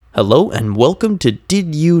Hello and welcome to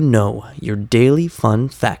Did You Know, your daily fun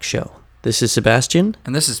fact show. This is Sebastian.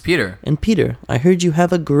 And this is Peter. And Peter, I heard you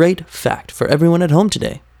have a great fact for everyone at home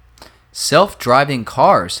today. Self-driving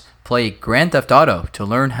cars play Grand Theft Auto to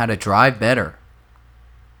learn how to drive better.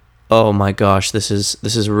 Oh my gosh, this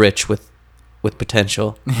is rich with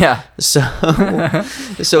potential. Yeah. So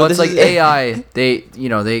Well, it's like AI.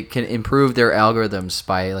 They can improve their algorithms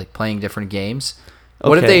by like playing different games.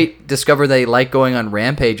 What if Okay. they discover they like going on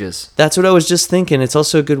rampages? That's what I was just thinking. It's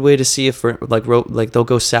also a good way to see if they'll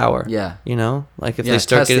go sour. Yeah. You know, like if Yeah, they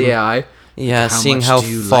start test getting the AI. yeah, seeing much how do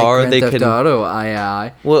you far like they Grand Theft can. Auto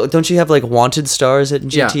AI. Well, don't you have like wanted stars at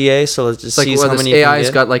Yeah. GTA? So it just It's like sees well, how this many. you can AI's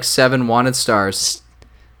get? got like 7 wanted stars.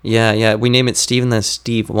 Yeah. We name it Steve, and then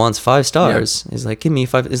Steve wants 5 stars. He's like, give me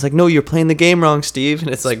 5. It's like, no, you're playing the game wrong, Steve. And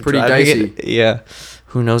it's like pretty driving dicey. it. Yeah.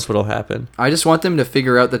 Who knows what'll happen? I just want them to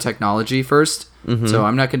figure out the technology first. Mm-hmm. So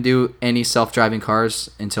I'm not gonna do any self-driving cars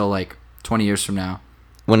until like 20 years from now.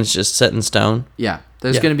 When it's just set in stone. Yeah,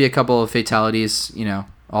 there's Yeah. going to be a couple of fatalities,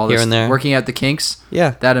 all Here this and there. working out the kinks.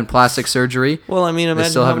 Yeah. That and plastic surgery. Well, I mean, They imagine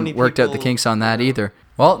still how haven't many worked out the people- kinks on that either.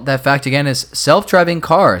 Well, that fact again is self-driving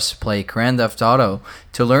cars play Grand Theft Auto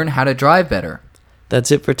to learn how to drive better.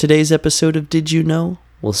 That's it for today's episode of Did You Know?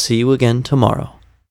 We'll see you again tomorrow.